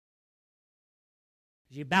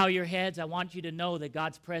As you bow your heads, I want you to know that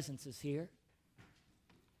God's presence is here.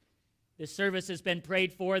 This service has been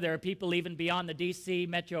prayed for. There are people even beyond the D.C.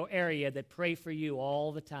 metro area that pray for you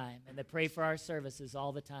all the time and that pray for our services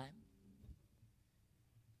all the time.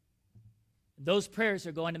 Those prayers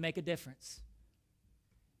are going to make a difference.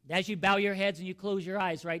 As you bow your heads and you close your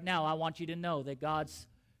eyes right now, I want you to know that God's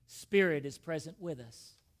Spirit is present with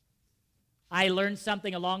us. I learned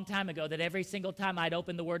something a long time ago, that every single time I'd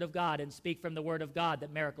open the Word of God and speak from the Word of God,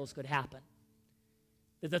 that miracles could happen,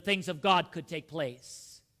 that the things of God could take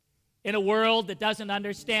place. In a world that doesn't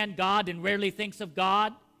understand God and rarely thinks of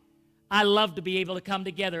God, I love to be able to come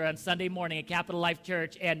together on Sunday morning at Capital Life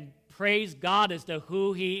Church and praise God as to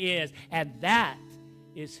who He is. And that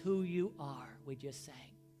is who you are, we just sang.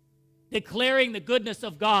 Declaring the goodness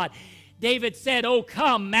of God. David said, "Oh,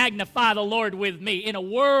 come, magnify the Lord with me." In a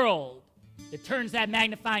world that turns that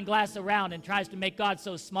magnifying glass around and tries to make God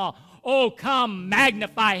so small, oh, come,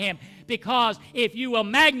 magnify Him. Because if you will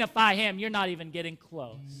magnify Him, you're not even getting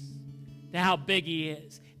close to how big He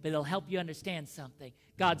is. But it'll help you understand something.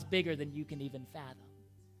 God's bigger than you can even fathom.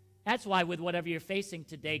 That's why with whatever you're facing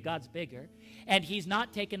today, God's bigger. And He's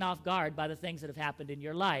not taken off guard by the things that have happened in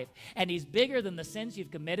your life. And He's bigger than the sins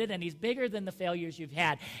you've committed. And He's bigger than the failures you've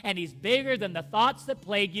had. And He's bigger than the thoughts that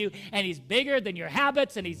plague you. And He's bigger than your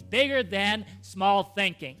habits. And He's bigger than small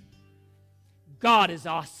thinking. God is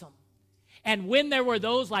awesome. And when there were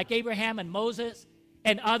those like Abraham and Moses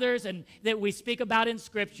and others and that we speak about in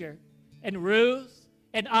Scripture, and Ruth,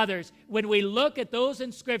 and others, when we look at those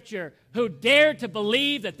in Scripture who dared to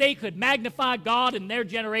believe that they could magnify God in their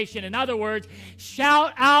generation, in other words,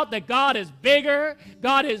 shout out that God is bigger,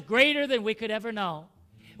 God is greater than we could ever know.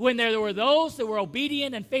 When there were those that were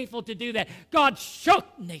obedient and faithful to do that, God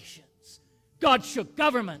shook nations, God shook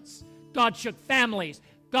governments, God shook families,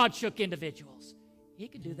 God shook individuals. He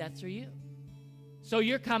could do that through you. So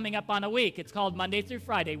you're coming up on a week. It's called Monday through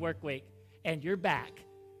Friday work week, and you're back.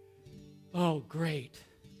 Oh, great.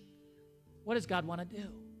 What does God want to do?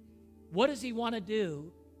 What does He want to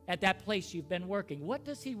do at that place you've been working? What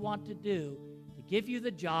does He want to do to give you the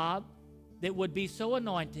job that would be so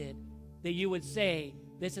anointed that you would say,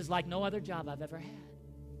 this is like no other job I've ever had?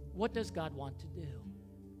 What does God want to do?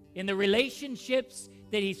 In the relationships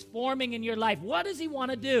that He's forming in your life, what does He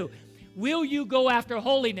want to do? Will you go after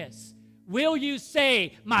holiness? Will you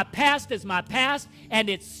say, my past is my past and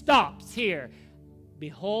it stops here?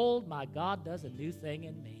 Behold, my God does a new thing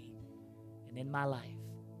in me and in my life.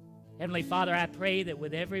 Heavenly Father, I pray that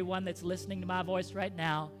with everyone that's listening to my voice right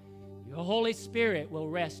now, your Holy Spirit will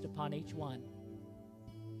rest upon each one.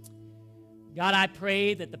 God, I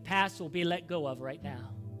pray that the past will be let go of right now.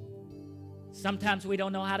 Sometimes we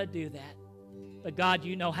don't know how to do that, but God,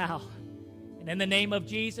 you know how. And in the name of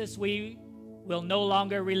Jesus, we will no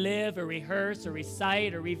longer relive or rehearse or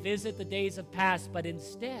recite or revisit the days of past, but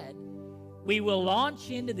instead, we will launch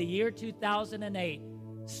into the year 2008,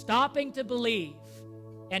 stopping to believe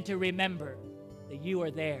and to remember that you are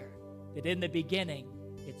there, that in the beginning,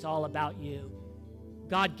 it's all about you.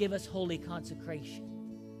 God, give us holy consecration.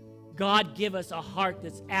 God, give us a heart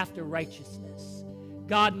that's after righteousness.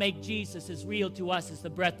 God, make Jesus as real to us as the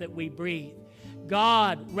breath that we breathe.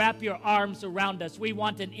 God, wrap your arms around us. We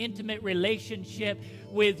want an intimate relationship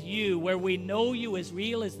with you where we know you as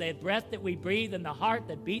real as the breath that we breathe and the heart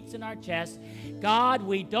that beats in our chest. God,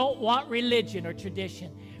 we don't want religion or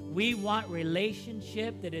tradition. We want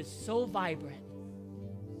relationship that is so vibrant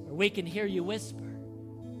where we can hear you whisper,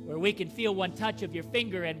 where we can feel one touch of your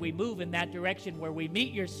finger and we move in that direction, where we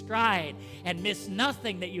meet your stride and miss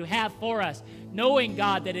nothing that you have for us, knowing,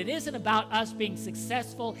 God, that it isn't about us being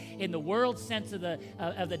successful in the world sense of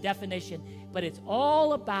the definition, but it's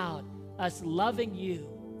all about us loving you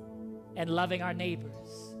and loving our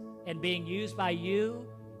neighbors and being used by you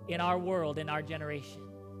in our world, in our generation.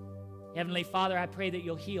 Heavenly Father, I pray that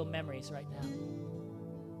you'll heal memories right now.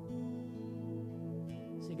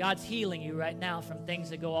 See, God's healing you right now from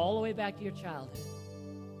things that go all the way back to your childhood.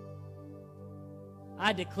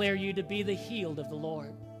 I declare you to be the healed of the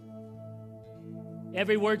Lord.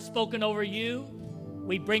 Every word spoken over you,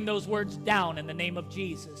 we bring those words down in the name of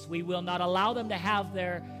Jesus. We will not allow them to have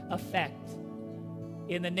their effect.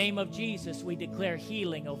 In the name of Jesus, we declare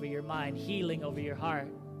healing over your mind, healing over your heart.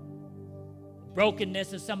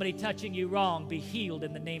 Brokenness is somebody touching you wrong. Be healed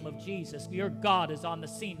in the name of Jesus. Your God is on the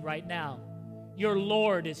scene right now. Your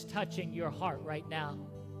Lord is touching your heart right now.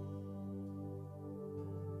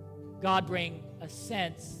 God, bring a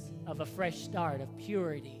sense of a fresh start, of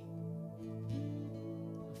purity,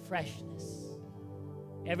 of freshness.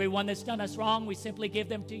 Everyone that's done us wrong, we simply give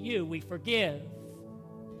them to you. We forgive.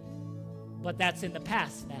 But that's in the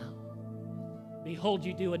past now. Behold,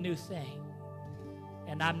 you do a new thing.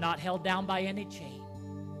 And I'm not held down by any chain,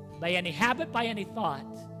 by any habit, by any thought.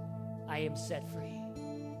 I am set free.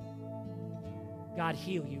 God,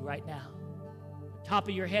 heal you right now. The top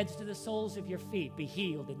of your heads to the soles of your feet, be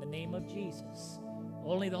healed in the name of Jesus.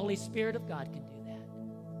 Only the Holy Spirit of God can do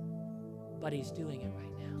that. But He's doing it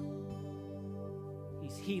right now.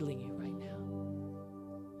 He's healing you right now.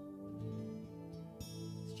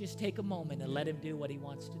 Let's just take a moment and let Him do what He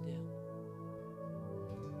wants to do.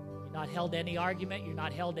 You're not held to any argument. You're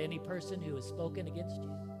not held to any person who has spoken against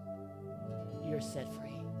you. You're set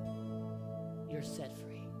free. You're set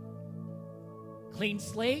free. Clean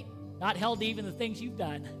slate, not held to even the things you've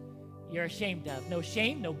done. You're ashamed of. No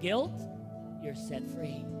shame, no guilt. You're set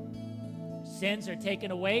free. Sins are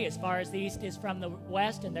taken away as far as the east is from the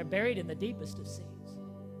west, and they're buried in the deepest of seas.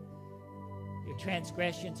 Your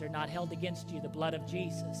transgressions are not held against you. The blood of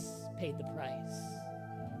Jesus paid the price.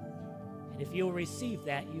 And if you'll receive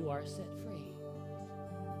that, you are set free.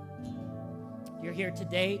 You're here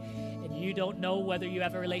today, and you don't know whether you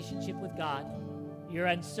have a relationship with God. You're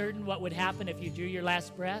uncertain what would happen if you drew your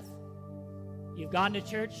last breath. You've gone to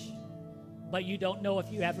church, but you don't know if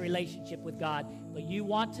you have a relationship with God. But you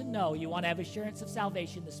want to know, you want to have assurance of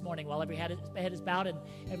salvation this morning while every head is bowed and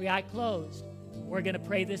every eye closed. We're going to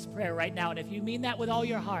pray this prayer right now. And if you mean that with all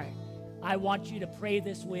your heart, I want you to pray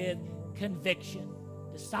this with conviction.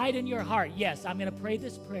 Decide in your heart, yes, I'm going to pray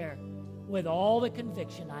this prayer with all the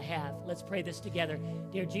conviction I have. Let's pray this together.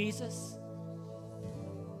 Dear Jesus,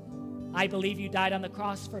 I believe you died on the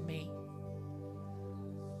cross for me.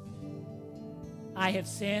 I have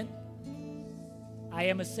sinned. I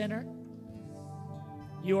am a sinner.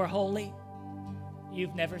 You are holy.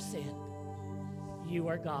 You've never sinned. You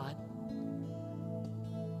are God.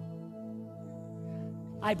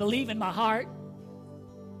 I believe in my heart,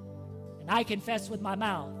 and I confess with my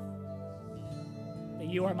mouth that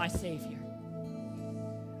you are my Savior.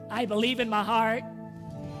 I believe in my heart,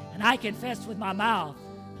 and I confess with my mouth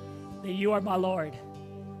that you are my Lord.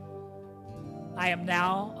 I am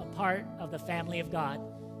now a part of the family of God.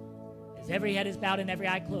 As every head is bowed and every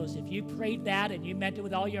eye closed, if you prayed that and you meant it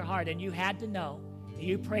with all your heart and you had to know that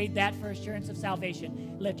you prayed that for assurance of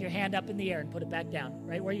salvation, lift your hand up in the air and put it back down.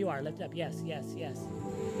 Right where you are, lift it up. Yes, yes, yes.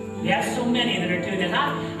 We have so many that are doing this.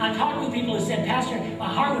 I'm talking with people who said, Pastor,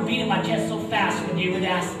 my heart would beat in my chest so fast when you would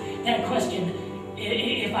ask that question,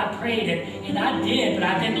 if I prayed it. And I did, but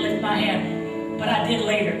I didn't lift my hand. But I did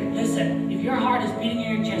later. Listen, if your heart is beating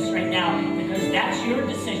in your chest right now because that's your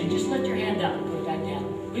decision, just lift your hand up and put it back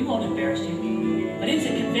down. We won't embarrass you. But it's a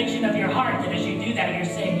conviction of your heart that as you do that, you're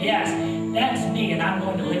saying, yes, that's me, and I'm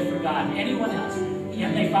going to live for God. Anyone else?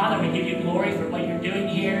 Heavenly Father, we give you glory for what you're doing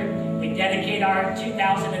here. We dedicate our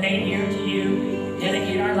 2008 year to you. We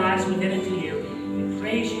dedicate our lives within it to you.